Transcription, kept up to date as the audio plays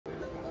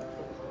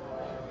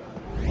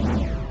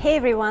Hey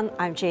everyone,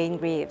 I'm Jane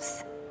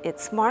Greaves.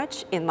 It's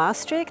March in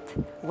Maastricht.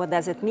 What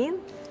does it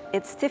mean?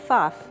 It's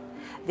TEFAF.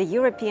 The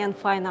European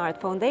Fine Art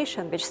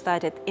Foundation, which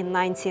started in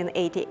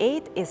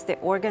 1988, is the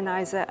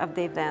organizer of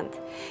the event.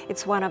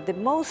 It's one of the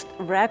most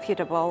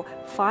reputable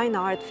fine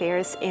art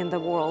fairs in the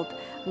world,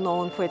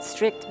 known for its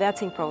strict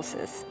vetting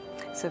process.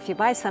 So if you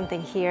buy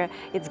something here,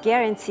 it's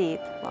guaranteed,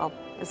 well,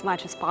 as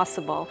much as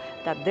possible,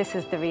 that this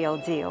is the real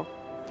deal.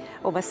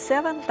 Over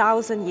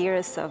 7,000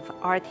 years of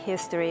art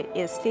history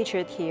is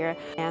featured here,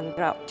 and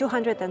there are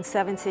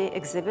 270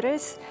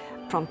 exhibitors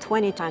from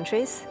 20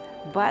 countries.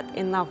 But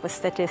enough with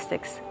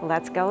statistics,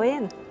 let's go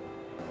in.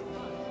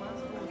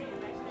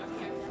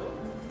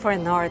 For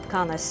an art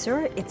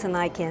connoisseur, it's an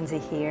eye candy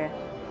here.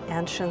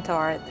 Ancient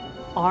art,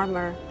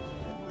 armor,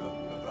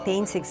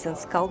 paintings and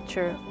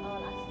sculpture,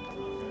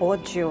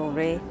 odd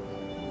jewelry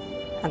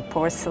and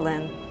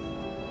porcelain,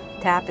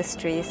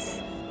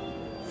 tapestries,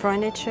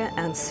 furniture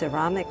and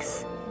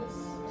ceramics,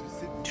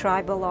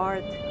 tribal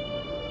art,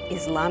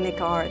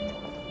 Islamic art,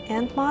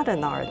 and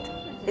modern art.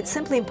 It's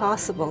simply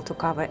impossible to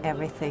cover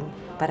everything,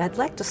 but I'd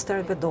like to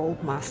start with the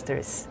old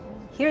masters.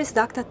 Here is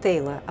Dr.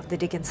 Taylor of the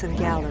Dickinson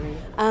Gallery.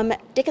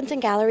 Dickinson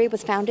Gallery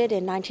was founded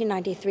in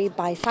 1993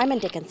 by Simon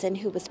Dickinson,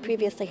 who was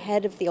previously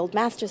head of the Old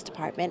Masters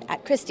Department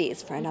at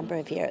Christie's for a number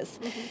of years.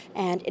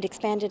 And it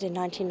expanded in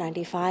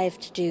 1995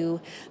 to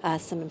do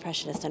some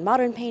Impressionist and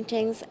modern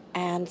paintings,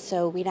 and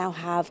so we now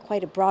have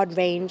quite a broad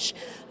range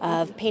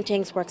of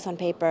paintings, works on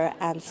paper,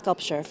 and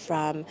sculpture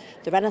from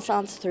the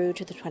Renaissance through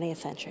to the 20th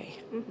century.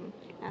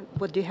 And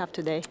what do you have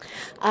today?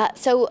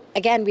 So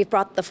again, we've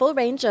brought the full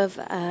range of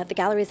the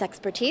gallery's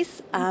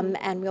expertise,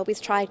 and we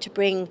always try to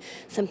bring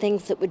some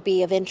things that would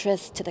be of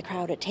interest to the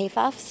crowd at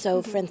TEFAF.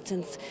 So for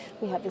instance,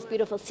 we have this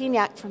beautiful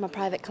Signac from a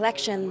private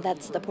collection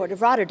that's the Port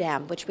of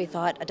Rotterdam, which we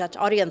thought a Dutch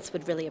audience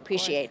would really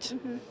appreciate.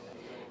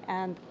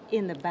 And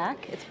in the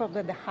back, it's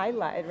probably the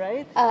highlight,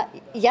 right?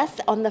 Yes,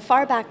 on the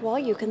far back wall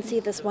you can see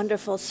this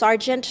wonderful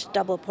Sargent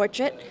double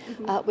portrait,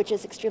 which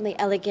is extremely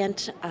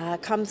elegant,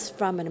 comes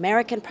from an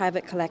American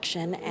private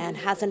collection and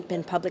hasn't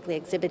been publicly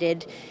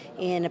exhibited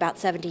in about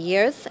 70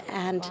 years.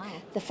 And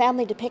the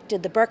family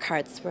depicted, the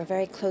Burkharts, were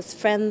very close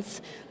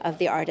friends of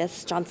the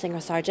artist, John Singer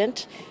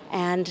Sargent,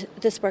 and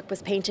this work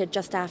was painted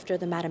just after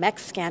the Madame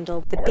X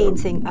scandal. The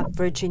painting of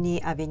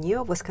Virginie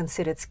Avenue was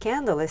considered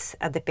scandalous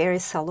at the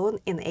Paris Salon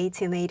in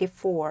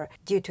 1884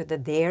 due to the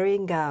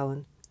daring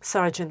gown.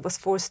 Sargent was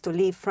forced to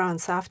leave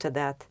France after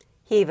that.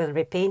 He even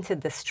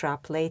repainted the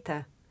strap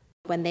later.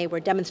 When they were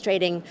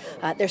demonstrating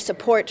their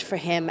support for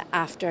him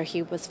after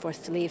he was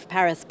forced to leave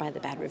Paris by the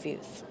bad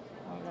reviews.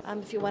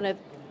 If you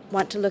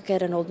want to look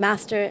at an old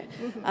master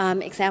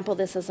example,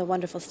 this is a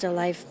wonderful still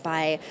life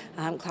by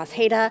Klaus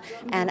Hidde,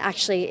 and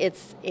actually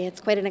it's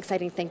quite an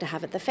exciting thing to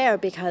have at the fair,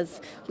 because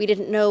we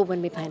didn't know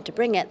when we planned to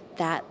bring it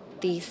that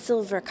the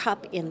silver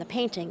cup in the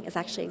painting is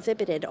actually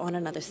exhibited on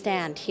another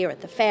stand here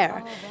at the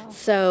fair.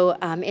 So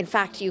in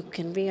fact you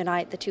can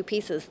reunite the two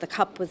pieces. The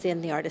cup was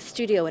in the artist's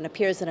studio and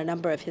appears in a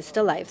number of his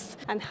still lifes.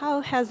 And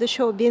how has the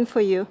show been for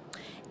you?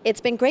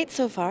 It's been great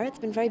so far. It's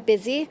been very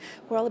busy.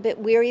 We're all a bit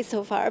weary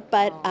so far,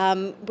 but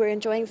we're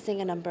enjoying seeing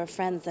a number of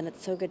friends, and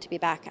it's so good to be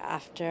back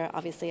after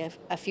obviously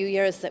a few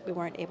years that we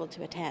weren't able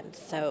to attend.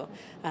 So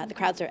the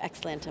crowds are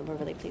excellent and we're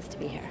really pleased to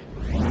be here.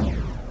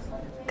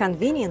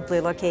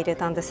 Conveniently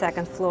located on the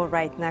second floor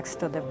right next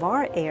to the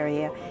bar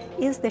area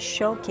is the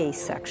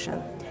showcase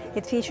section.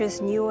 It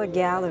features newer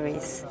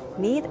galleries.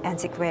 Meet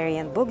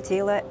antiquarian book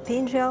dealer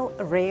Pingel,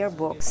 rare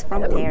books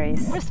from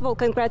Paris. First of all,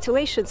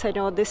 congratulations. I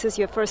know this is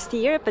your first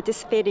year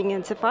participating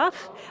in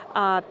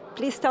TEFAF.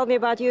 Please tell me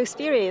about your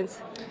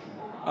experience.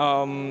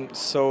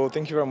 So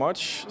thank you very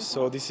much.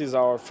 So this is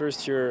our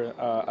first year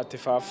at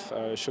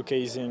TEFAF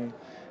showcasing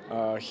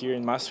here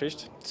in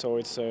Maastricht. So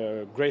it's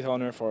a great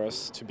honor for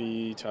us to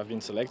have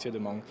been selected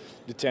among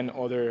the 10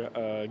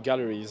 other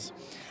galleries.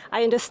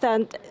 I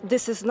understand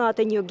this is not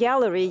a new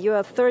gallery. You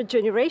are third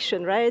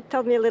generation, right?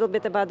 Tell me a little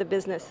bit about the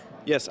business.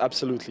 Yes,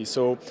 absolutely.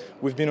 So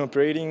we've been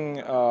operating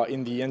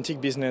in the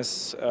antique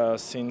business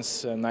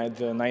since the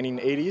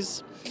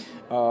 1980s.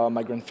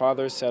 My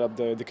grandfather set up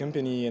the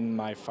company, and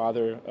my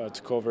father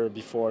took over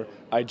before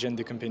I joined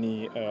the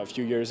company a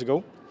few years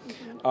ago.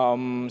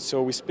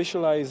 So we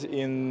specialize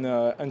in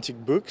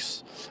antique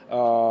books,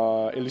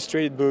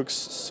 illustrated books,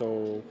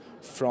 so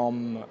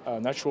from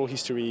natural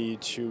history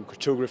to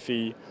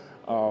cartography.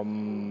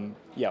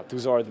 Yeah,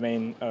 those are the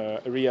main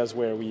areas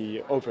where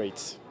we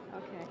operate.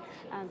 Okay,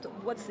 and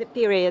what's the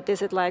period?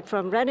 Is it like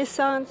from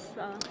Renaissance?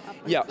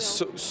 Yeah,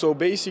 so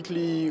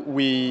basically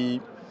we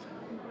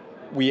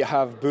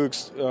have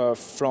books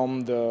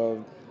from the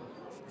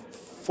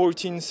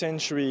 14th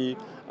century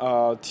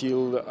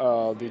till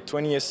the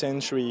 20th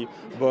century,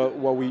 but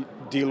what we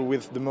deal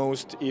with the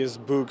most is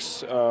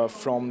books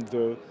from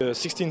the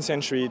 16th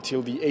century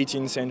till the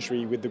 18th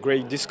century, with the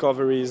great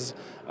discoveries,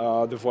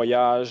 the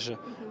voyage,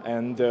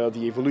 and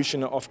the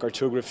evolution of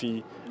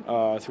cartography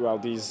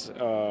throughout this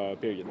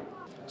period.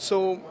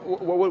 So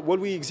what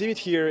we exhibit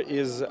here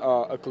is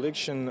a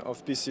collection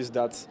of pieces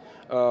that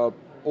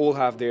all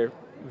have their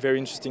very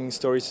interesting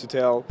stories to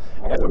tell.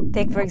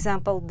 Take, for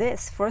example,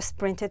 this first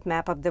printed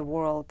map of the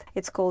world.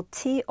 It's called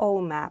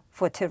TO map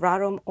for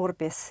Terrarum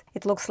Orbis.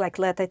 It looks like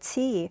letter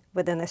T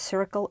within a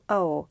circle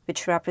O,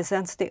 which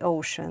represents the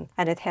ocean.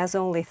 And it has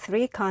only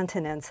 3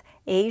 continents,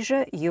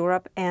 Asia,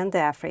 Europe, and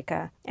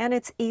Africa. And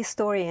it's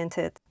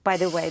east-oriented. By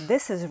the way,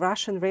 this is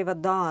Russian River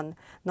Don,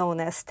 known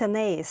as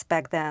Tanais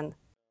back then.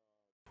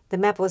 The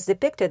map was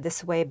depicted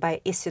this way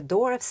by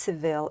Isidore of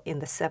Seville in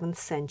the 7th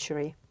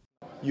century.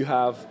 You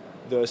have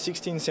the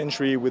 16th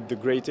century with the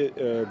great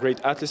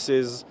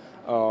atlases,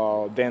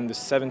 then the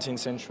 17th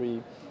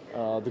century,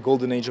 the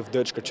golden age of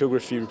Dutch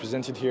cartography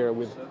represented here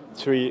with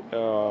 3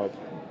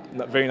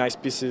 very nice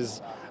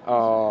pieces,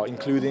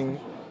 including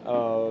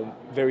a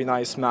very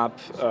nice map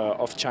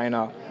of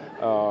China,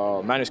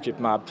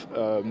 manuscript map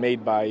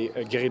made by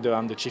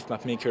Galerie, the chief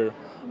mapmaker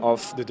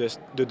of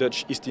the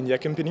Dutch East India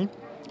Company.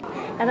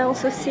 And I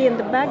also see in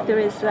the back there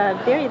is a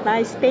very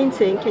nice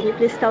painting. Can you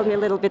please tell me a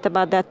little bit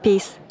about that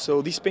piece?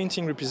 So this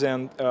painting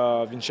represents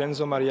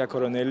Vincenzo Maria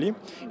Coronelli.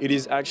 It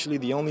is actually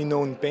the only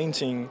known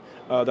painting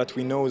that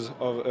we know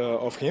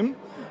of him.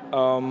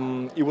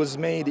 It was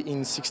made in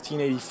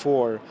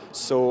 1684.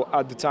 So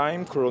at the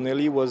time,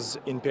 Coronelli was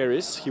in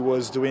Paris. He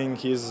was doing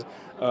his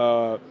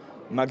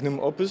magnum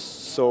opus.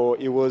 So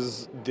it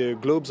was the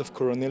globes of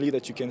Coronelli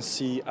that you can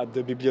see at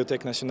the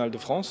Bibliothèque Nationale de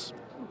France.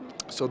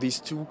 So these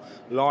 2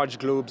 large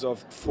globes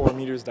of 4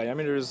 meters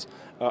diameters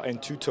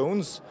and 2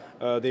 tones,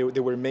 they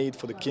were made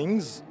for the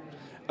kings,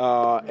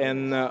 yeah,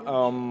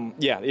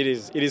 it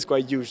is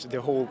quite huge.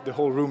 The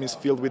whole room is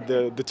filled with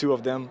the 2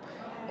 of them,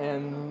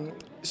 and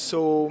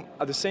so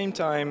at the same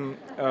time,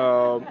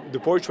 the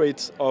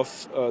portrait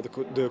of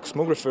the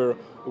cosmographer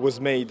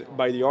was made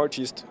by the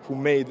artist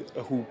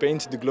who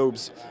painted the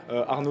globes,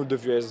 Arnaud de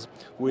Vuez,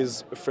 who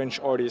is a French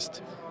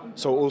artist,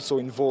 so also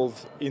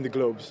involved in the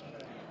globes.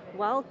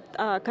 Well,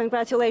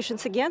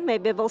 congratulations again.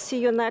 Maybe we'll see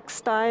you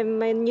next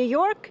time in New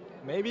York.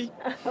 Maybe.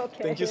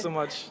 Okay. Thank you so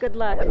much. Good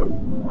luck.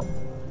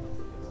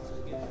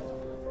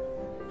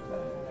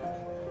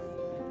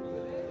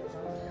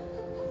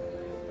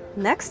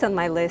 Next on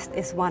my list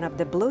is one of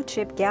the blue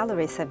chip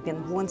galleries I've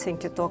been wanting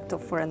to talk to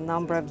for a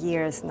number of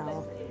years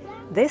now.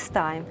 This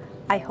time,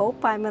 I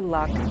hope I'm in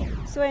luck.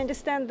 So I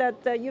understand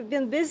that you've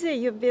been busy.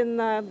 You've been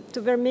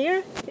to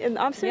Vermeer in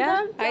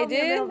Amsterdam? Yeah, I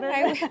did.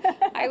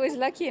 I was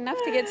lucky enough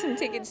to get some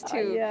tickets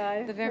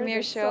to the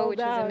Vermeer show, which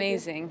was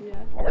amazing.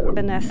 Yeah.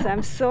 Vanessa,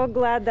 I'm so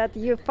glad that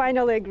you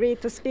finally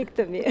agreed to speak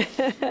to me. It's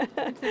a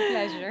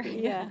pleasure.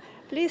 Yeah.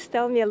 Please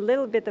tell me a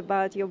little bit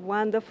about your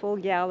wonderful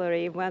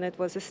gallery, when it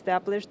was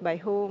established, by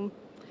whom,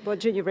 what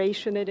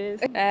generation it is.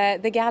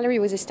 The gallery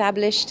was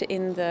established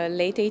in the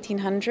late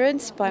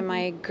 1800s by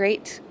my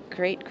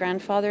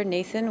great-grandfather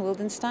Nathan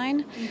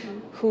Wildenstein,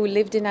 who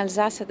lived in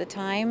Alsace at the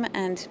time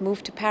and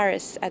moved to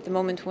Paris at the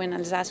moment when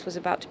Alsace was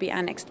about to be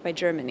annexed by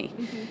Germany,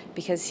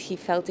 because he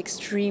felt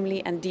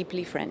extremely and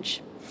deeply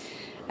French.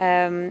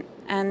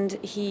 And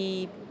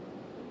he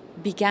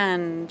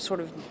began sort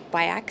of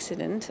by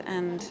accident,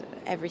 and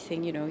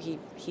everything, you know,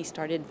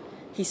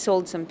 he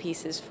sold some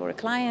pieces for a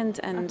client,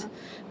 and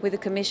with a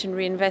commission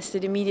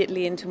reinvested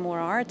immediately into more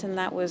art, and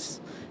that was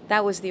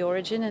the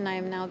origin. And I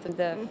am now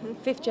the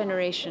 5th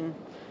generation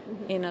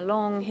in a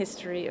long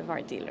history of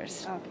art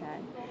dealers. Okay.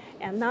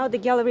 And now the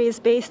gallery is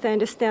based, I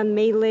understand,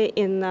 mainly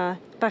in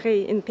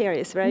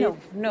Paris, right?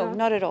 No,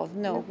 not at all.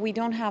 No, we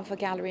don't have a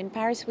gallery in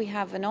Paris. We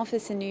have an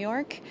office in New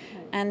York,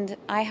 and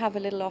I have a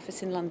little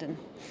office in London.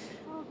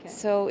 Okay.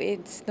 So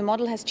the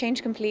model has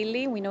changed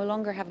completely. We no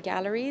longer have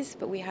galleries,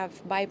 but we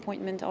have by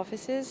appointment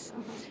offices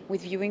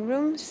with viewing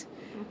rooms,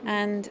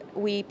 and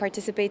we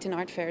participate in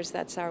art fairs.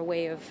 That's our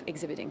way of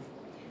exhibiting.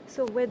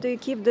 So where do you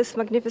keep this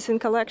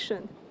magnificent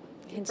collection?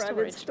 In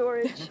private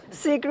storage.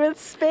 Secret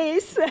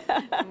space.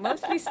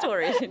 Mostly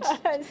storage.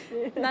 I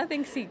see.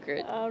 Nothing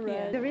secret. All right.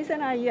 Yeah. The reason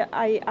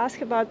I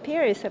asked about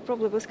Paris, I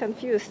probably was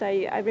confused.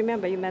 I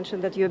remember you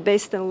mentioned that you're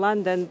based in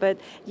London, but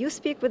you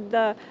speak with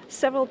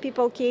several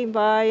people came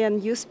by,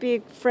 and you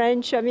speak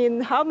French. I mean,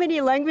 how many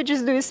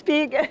languages do you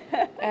speak?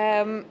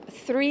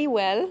 3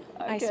 well.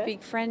 Okay. I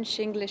speak French,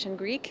 English, and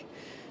Greek.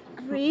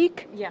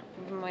 Greek? Yeah,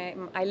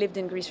 I lived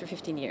in Greece for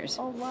 15 years.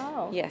 Oh,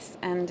 wow. Yes,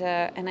 and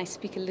I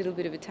speak a little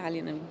bit of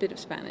Italian and a bit of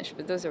Spanish,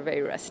 but those are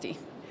very rusty.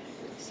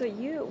 So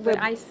you... But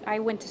I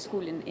went to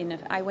school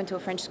I went to a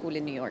French school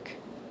in New York.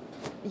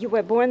 You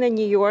were born in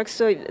New York,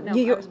 so... No,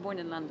 I was born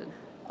in London.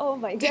 Oh,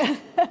 my God.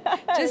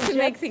 Just to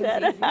make things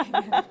easy.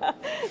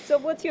 So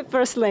what's your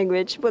first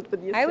language? What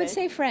would you say? I would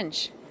say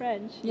French.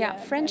 French. Yeah,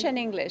 French and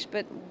English,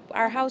 but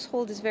our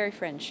household is very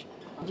French.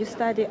 You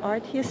study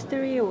art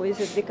history, or is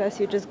it because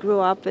you just grew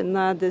up in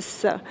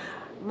this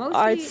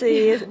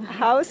artsy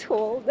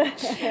household?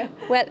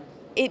 Well,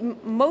 it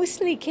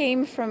mostly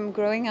came from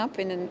growing up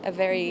in a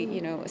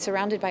very,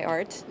 surrounded by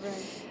art.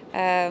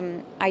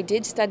 Right. I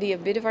did study a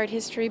bit of art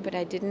history, but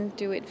I didn't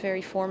do it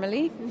very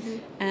formally.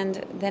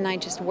 And then I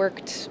just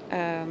worked.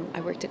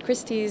 I worked at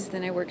Christie's.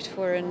 Then I worked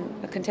for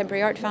a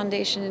contemporary art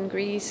foundation in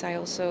Greece. I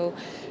also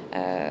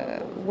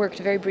worked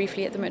very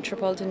briefly at the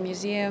Metropolitan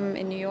Museum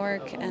in New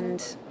York,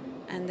 and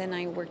and then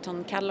I worked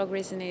on catalog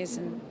raisonnés,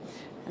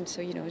 and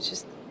so, you know, it's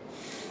just,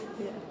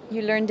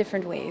 you learn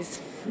different ways.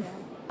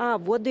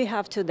 What do you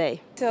have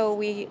today? So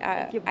we,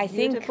 I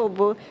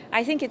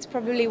think it's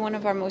probably one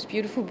of our most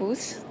beautiful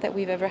booths that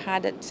we've ever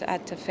had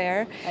at a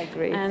fair. I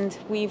agree. And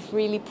we've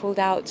really pulled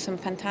out some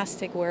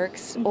fantastic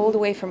works, all the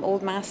way from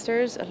old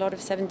masters, a lot of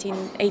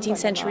 18th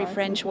century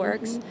French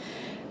works,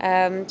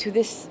 to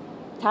this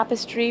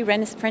tapestry,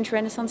 French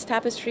Renaissance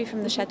tapestry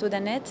from the Château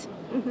d'Annette,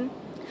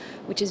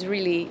 which is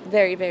really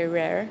very, very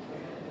rare.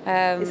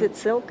 Is it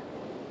silk?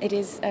 It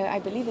is, I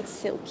believe it's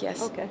silk,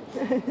 yes. Okay.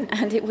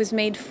 And it was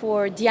made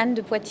for Diane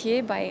de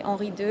Poitiers by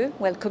Henri II,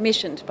 well,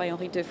 commissioned by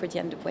Henri II for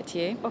Diane de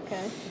Poitiers.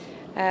 Okay.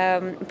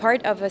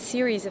 Part of a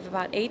series of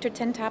about 8 or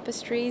 10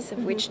 tapestries,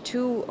 of which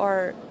 2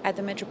 are at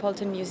the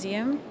Metropolitan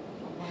Museum.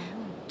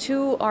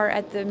 2 are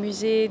at the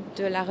Musée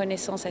de la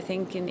Renaissance, I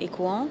think, in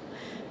Écouen.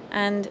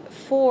 And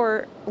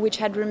 4 which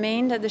had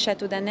remained at the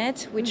Château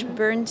d'Annette, which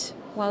burned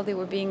while they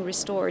were being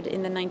restored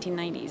in the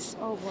 1990s.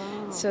 Oh,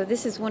 wow. So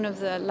this is one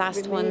of the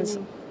last ones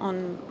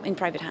in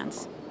private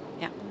hands.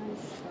 Yeah.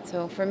 Nice.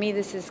 So for me,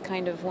 this is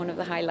kind of one of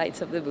the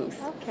highlights of the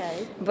booth.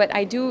 Okay. But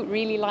I do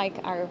really like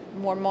our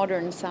more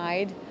modern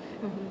side,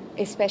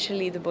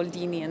 especially the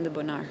Boldini and the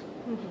Bonnard.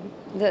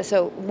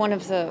 So one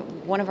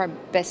of our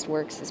best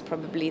works is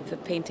probably the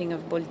painting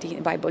of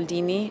by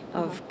Boldini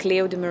of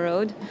Cléo de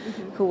Merode,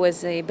 who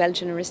was a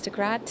Belgian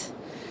aristocrat.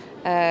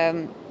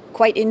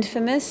 Quite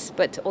infamous,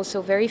 but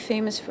also very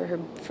famous for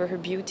her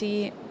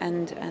beauty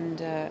and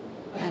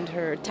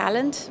her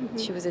talent.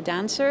 She was a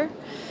dancer,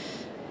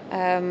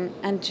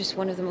 and just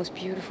one of the most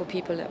beautiful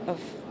people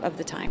of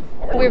the time.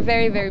 We're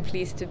very, very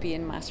pleased to be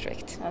in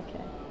Maastricht.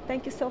 Okay,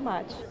 thank you so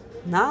much.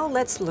 Now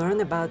let's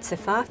learn about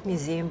TEFAF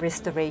Museum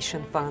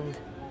Restoration Fund.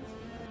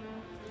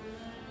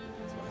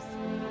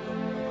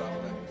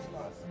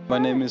 My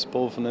name is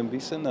Paul van den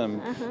Biesen.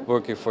 I'm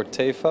working for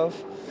TEFAF,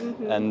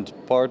 and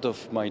part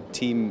of my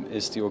team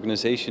is the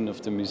organization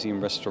of the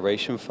Museum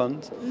Restoration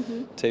Fund.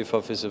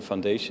 TEFAF is a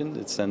foundation.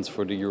 It stands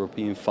for the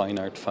European Fine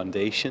Art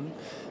Foundation,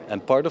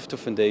 and part of the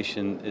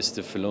foundation is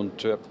the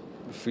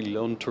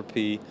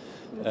philanthropy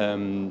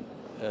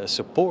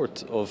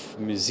support of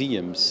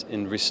museums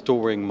in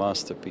restoring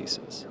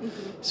masterpieces.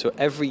 So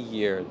every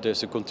year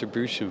there's a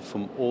contribution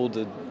from all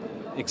the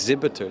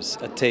exhibitors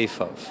at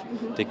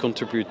TEFAF. They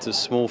contribute a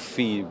small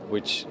fee,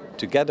 which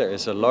together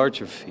is a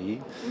larger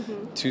fee,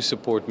 to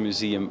support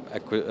museum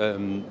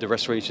the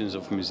restorations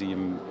of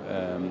museum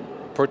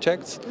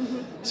projects.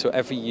 So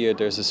every year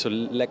there's a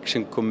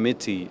selection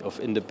committee of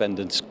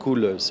independent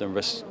scholars and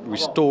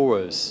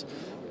restorers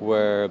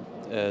where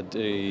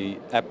the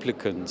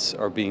applicants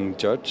are being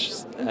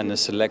judged and a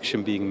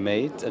selection being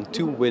made, and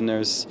 2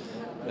 winners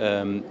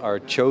are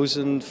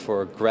chosen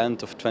for a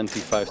grant of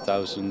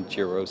 25,000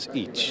 euros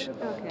each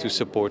to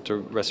support the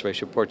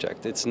restoration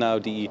project. It's now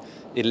the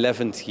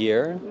 11th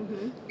year,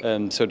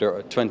 so there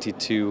are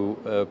 22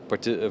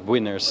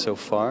 winners so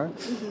far,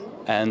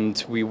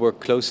 and we work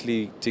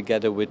closely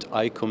together with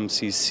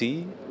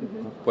ICOM-CC,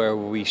 where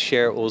we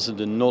share also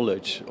the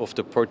knowledge of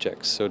the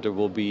projects. So there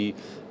will be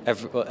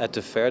at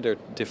the fair there are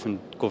different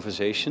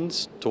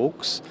conversations,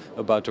 talks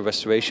about the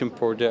restoration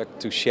project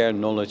to share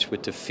knowledge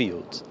with the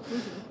field.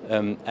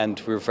 And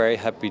we're very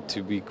happy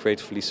to be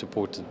gratefully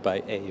supported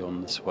by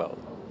Aeon as well,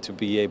 to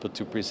be able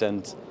to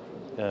present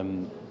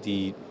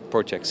the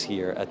projects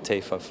here at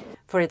TEFAF.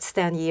 For its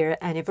 10-year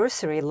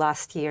anniversary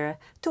last year,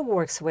 2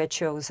 works were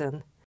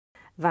chosen: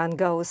 Van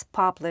Gogh's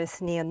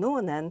Poplars near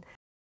Noonan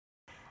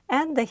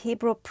and the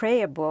Hebrew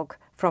prayer book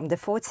from the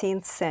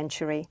 14th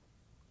century.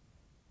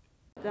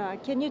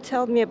 Can you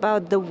tell me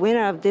about the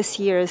winner of this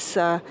year's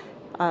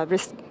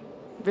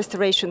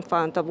Restoration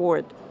Fund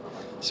Award?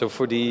 So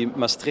for the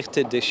Maastricht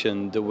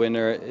edition, the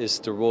winner is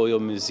the Royal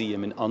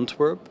Museum in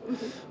Antwerp,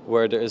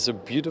 where there is a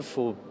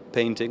beautiful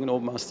painting, an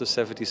old master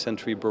 17th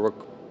century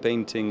Baroque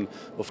painting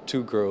of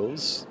 2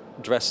 girls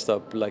dressed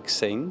up like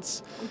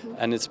saints,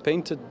 and it's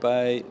painted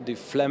by the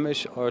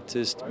Flemish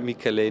artist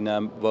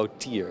Michelena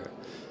Woutier.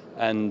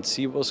 And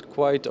she was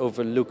quite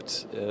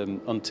overlooked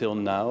until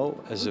now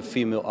as a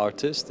female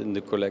artist in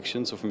the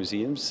collections of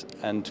museums,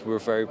 and we're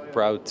very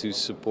proud to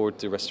support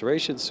the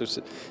restoration so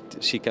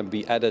she can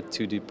be added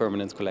to the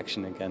permanent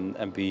collection again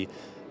and be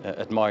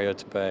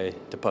admired by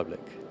the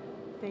public.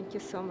 Thank you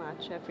so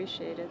much, I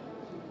appreciate it.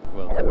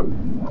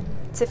 Welcome.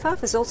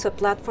 TEFAF is also a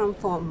platform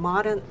for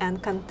modern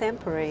and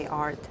contemporary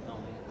art.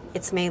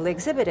 It's mainly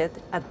exhibited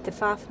at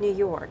TEFAF New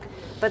York,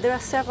 but there are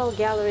several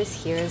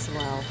galleries here as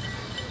well.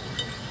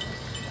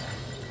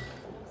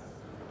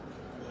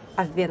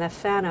 I've been a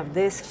fan of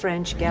this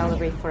French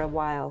gallery for a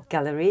while,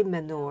 Galerie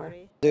Mennour.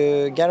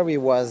 The gallery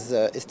was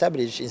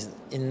established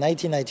in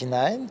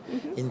 1999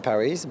 in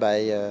Paris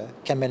by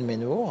Kamel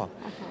Mennour.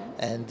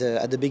 And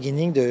at the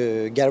beginning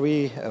the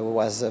gallery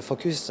was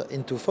focused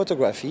into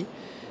photography,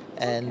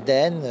 and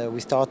then we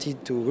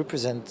started to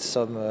represent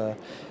some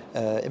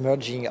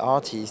emerging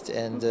artists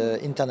and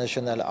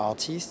international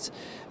artists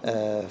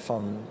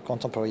from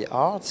contemporary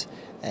art.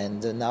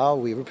 And now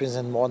we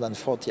represent more than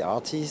 40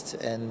 artists,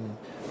 and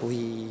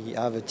we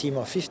have a team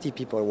of 50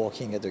 people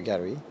working at the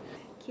gallery.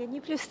 Can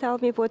you please tell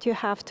me what you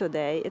have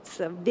today? It's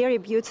a very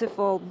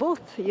beautiful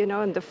booth, you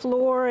know, and the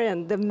floor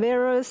and the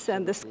mirrors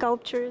and the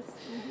sculptures.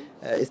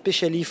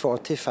 Especially for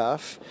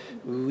TEFAF,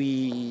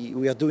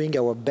 we are doing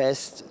our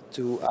best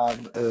to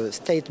have a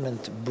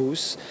statement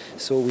booth.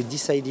 So we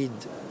decided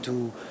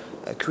to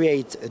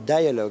create a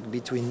dialogue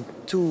between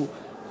two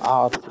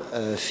art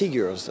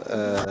figures,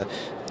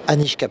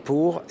 Anish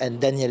Kapoor and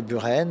Daniel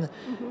Buren.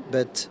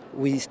 But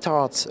we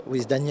start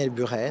with Daniel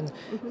Buren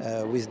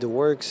with the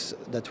works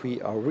that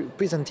we are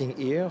representing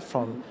here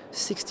from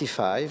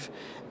 '65.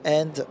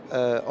 And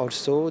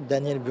also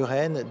Daniel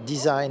Buren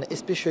designed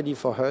especially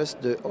for us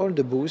all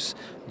the booths,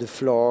 the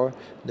floor,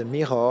 the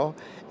mirror,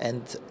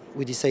 and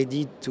we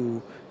decided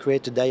to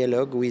create a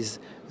dialogue with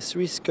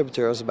 3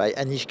 sculptures by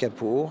Anish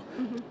Kapoor.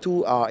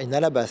 2 are in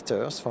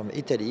alabasters from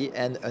Italy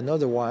and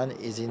another one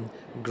is in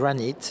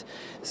granite.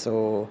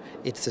 So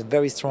it's a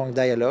very strong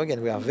dialogue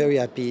and we are very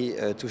happy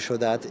to show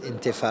that in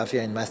TEFAF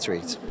here in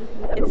Maastricht.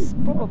 It's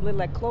probably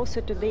like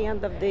closer to the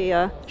end of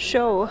the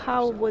show.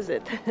 How was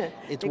it?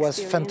 It was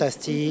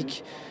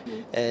fantastic,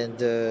 and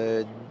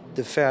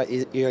the fair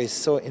here is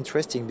so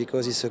interesting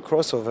because it's a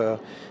crossover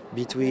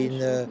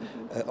between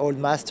old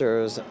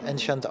masters,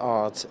 ancient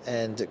art,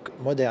 and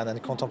modern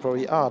and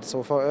contemporary art.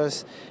 So for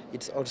us,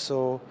 it's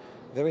also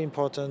very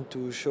important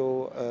to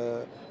show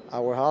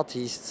our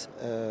artists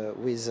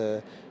with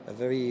a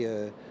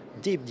very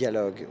deep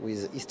dialogue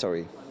with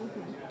history.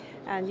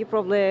 And you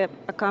probably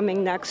are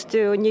coming next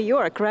to New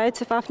York, right?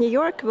 TEFAF New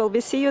York, will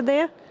we see you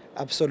there?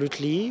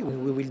 Absolutely.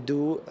 We will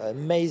do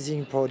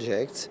amazing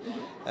projects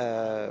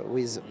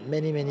with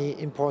many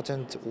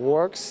important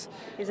works.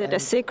 Is it a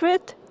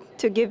secret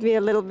to give me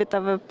a little bit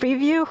of a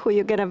preview who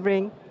you're going to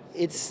bring?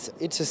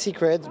 It's a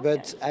secret,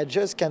 but I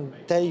just can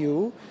tell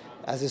you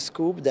as a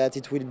scoop that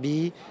it will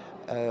be,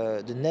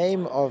 the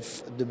name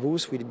of the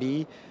booth will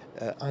be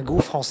un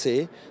goût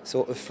français,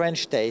 so a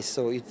French taste.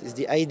 So it is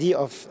the idea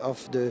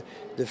of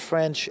the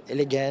French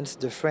elegance,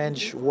 the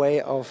French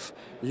way of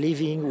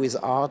living with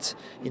art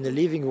in a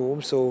living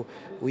room. So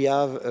we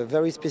have a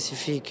very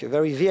specific,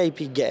 very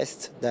VIP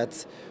guest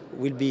that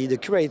will be the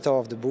curator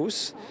of the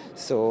booth.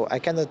 So I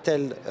cannot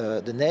tell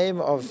the name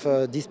of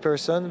this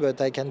person, but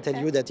I can tell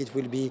you that it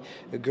will be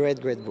a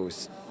great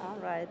booth. All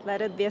right,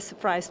 let it be a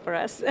surprise for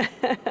us.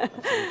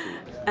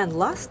 And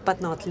last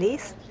but not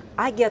least,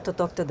 I get to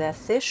talk to the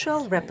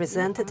official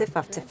representative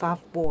of TEFAF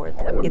board,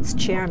 its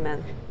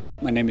chairman.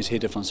 My name is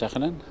Hidde van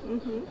Seggelen.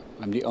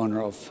 I'm the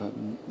owner of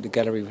the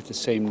gallery with the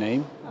same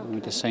name, and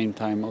at the same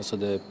time also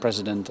the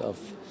president of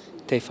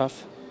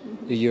TEFAF,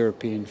 the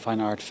European Fine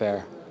Art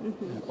Fair,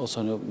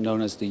 also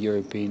known as the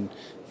European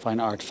Fine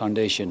Art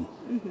Foundation.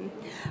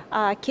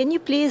 Can you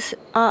please,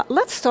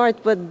 let's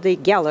start with the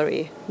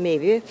gallery,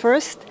 maybe.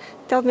 First,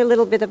 tell me a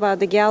little bit about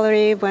the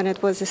gallery, when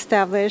it was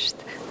established,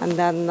 and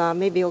then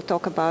maybe you'll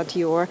talk about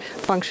your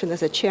function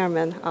as a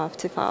chairman of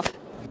TEFAF.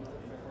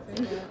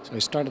 So I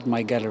started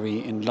my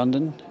gallery in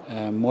London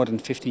more than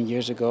 15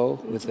 years ago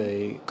with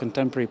a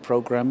contemporary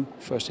program,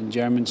 first in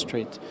Jermyn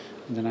Street,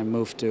 and then I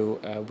moved to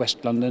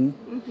West London.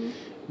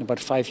 And about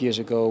 5 years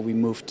ago we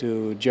moved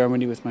to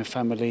Germany with my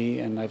family,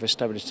 and I've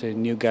established a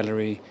new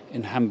gallery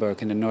in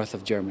Hamburg in the north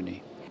of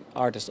Germany.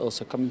 Artists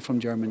also coming from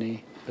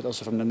Germany, but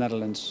also from the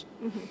Netherlands.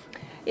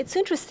 It's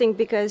interesting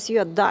because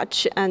you're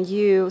Dutch and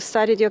you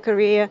started your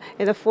career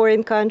in a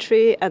foreign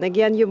country, and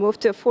again you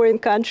moved to a foreign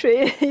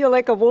country. You're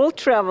like a world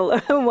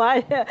traveler.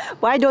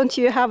 Why don't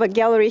you have a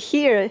gallery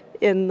here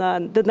in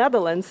the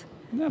Netherlands?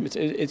 No,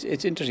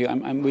 it's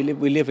interesting.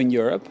 We live in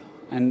Europe,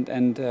 and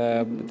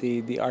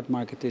the art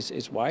market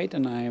is wide,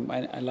 and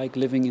I like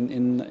living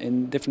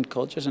in different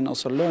cultures and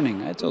also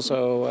learning. It's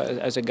also,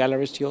 as a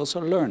gallerist, you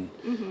also learn,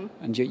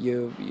 and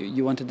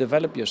you want to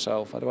develop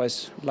yourself.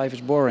 Otherwise, life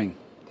is boring.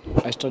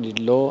 I studied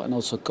law and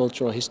also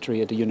cultural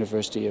history at the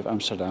University of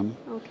Amsterdam.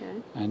 Okay.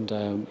 And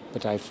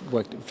but I've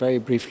worked very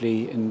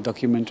briefly in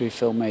documentary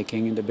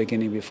filmmaking in the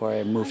beginning before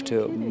I moved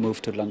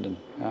to London.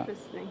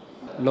 Interesting.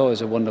 Law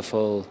is a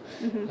wonderful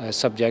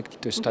subject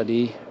to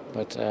study,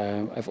 but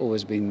I've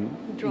always been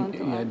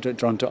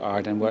drawn to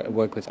art and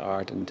work with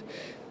art, and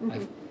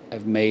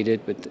I've made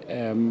it. But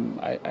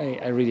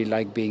I really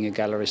like being a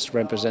gallerist,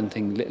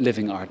 representing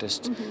living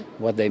artists,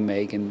 what they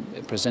make, and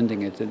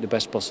presenting it in the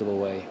best possible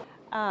way.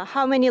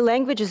 How many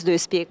languages do you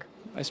speak?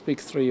 I speak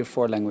 3 or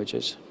 4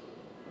 languages.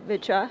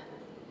 Which are?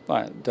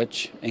 Well,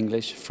 Dutch,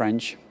 English,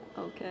 French.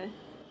 Okay.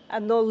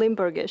 And no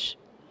Limburgish?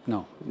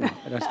 No,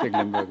 I don't speak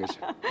Limburgish.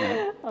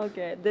 No.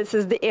 Okay, this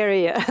is the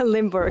area,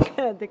 Limburg,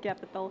 the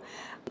capital.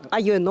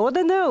 Are you a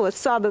northerner or a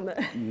southerner?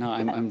 No,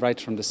 I'm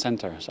right from the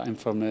center. So I'm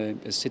from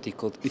a city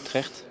called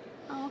Utrecht,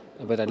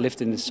 but I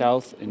lived in the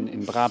south,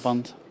 in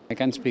Brabant. I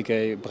can speak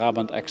a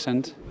Brabant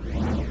accent.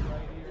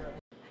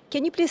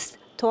 Can you please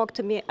talk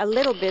to me a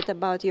little bit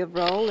about your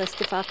role as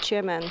TEFAF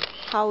chairman?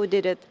 How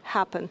did it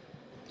happen?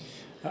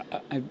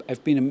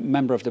 I've been a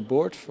member of the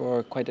board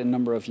for quite a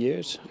number of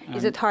years.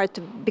 Is it hard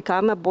to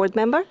become a board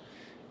member?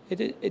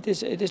 It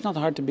is not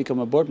hard to become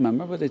a board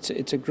member, but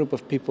it's a group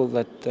of people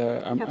that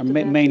are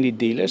mainly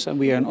dealers, and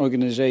we are an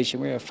organization,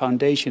 we are a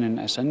foundation in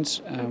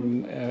essence,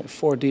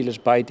 for dealers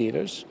by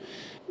dealers.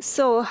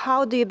 So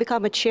how do you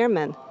become a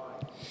chairman?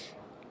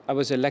 I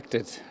was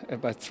elected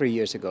about 3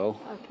 years ago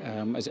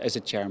as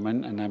a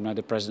chairman, and I'm now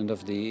the president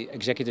of the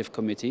executive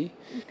committee.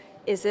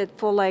 Is it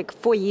for like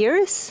 4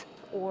 years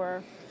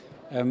or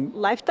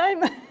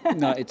lifetime?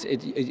 No, it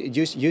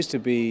used to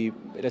be,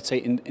 let's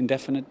say,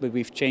 indefinite, but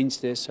we've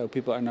changed this, so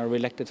people are now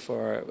re-elected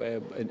for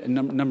a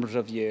number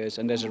of years,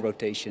 and there's a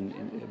rotation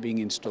being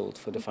installed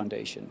for the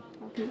foundation.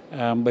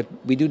 But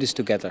we do this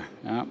together.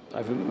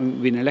 I've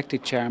been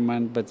elected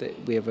chairman, but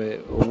we have a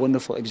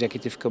wonderful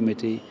executive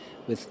committee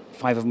with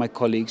 5 of my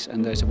colleagues,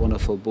 and there's a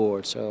wonderful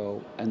board.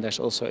 So, and there's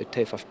also a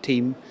TEFAF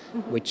team,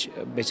 which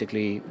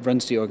basically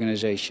runs the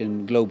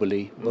organization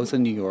globally, both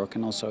in New York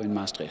and also in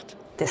Maastricht.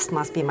 This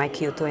must be my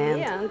cue to end.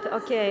 Yeah,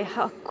 okay,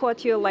 I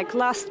caught you like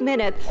last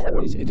minute.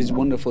 It is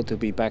wonderful to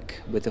be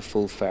back with a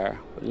full fair.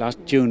 Last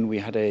June we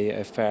had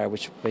a fair,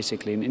 which was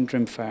basically an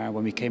interim fair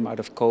when we came out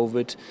of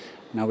COVID.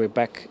 Now we're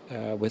back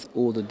with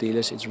all the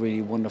dealers. It's really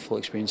a wonderful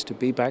experience to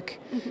be back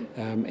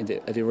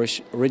at the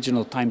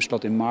original time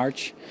slot in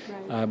March,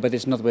 but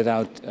it's not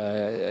without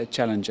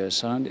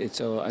challenges. Huh?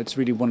 It's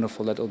really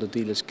wonderful that all the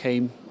dealers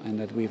came and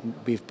that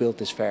we've built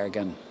this fair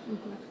again.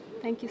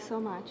 Thank you so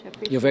much.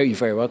 You're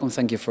very welcome.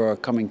 Thank you for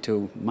coming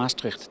to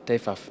Maastricht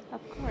TEFAF.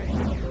 Of course.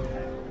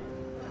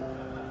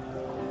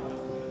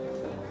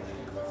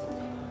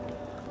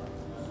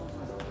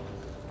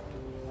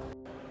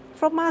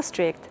 From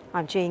Maastricht,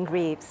 I'm Jane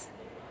Greaves.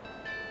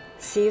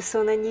 See you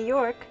soon in New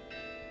York.